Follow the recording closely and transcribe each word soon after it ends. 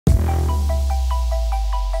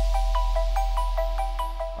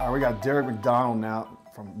All right, we got Derrick McDonald now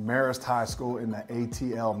from Marist High School in the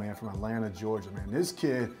ATL, man, from Atlanta, Georgia, man. This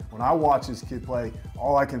kid, when I watch this kid play,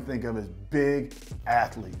 all I can think of is big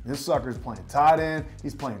athlete. This sucker's playing tight end,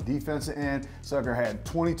 he's playing defensive end. Sucker had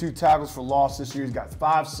 22 tackles for loss this year. He's got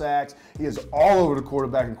 5 sacks. He is all over the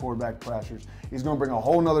quarterback and quarterback pressures. He's going to bring a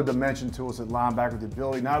whole nother dimension to us at linebacker, the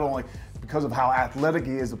ability not only because of how athletic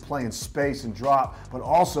he is to play in space and drop, but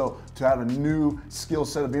also to have a new skill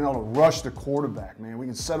set of being able to rush the quarterback, man. We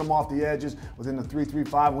can set him off the edges within the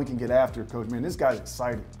 3-3-5, and we can get after it, Coach. Man, this guy's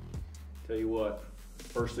exciting. Tell you what,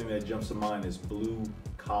 first thing that jumps to mind is blue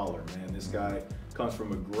collar, man. This guy comes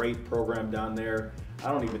from a great program down there.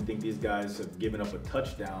 I don't even think these guys have given up a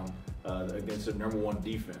touchdown against the #1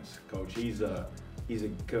 defense, Coach. He's a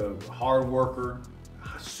hard worker,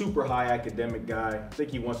 super high academic guy. I think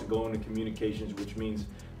he wants to go into communications, which means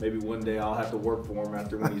maybe one day I'll have to work for him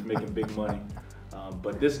after when he's making big money.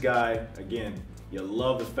 But this guy, again, you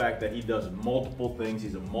love the fact that he does multiple things.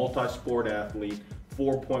 He's a multi-sport athlete,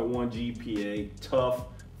 4.1 GPA, tough,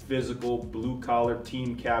 physical, blue-collar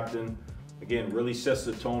team captain. Again, really sets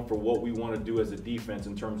the tone for what we want to do as a defense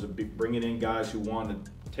in terms of bringing in guys who want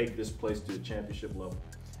to take this place to the championship level.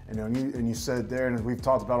 And you said it there, and as we've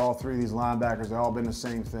talked about all 3 of these linebackers, they've all been the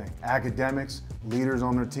same thing. Academics, leaders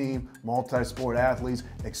on their team, multi-sport athletes,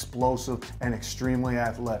 explosive, and extremely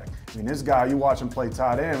athletic. I mean, this guy, you watch him play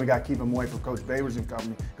tight end, we got to keep him away from Coach Babers and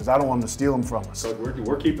company because I don't want him to steal him from us. So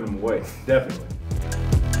we're keeping him away, definitely.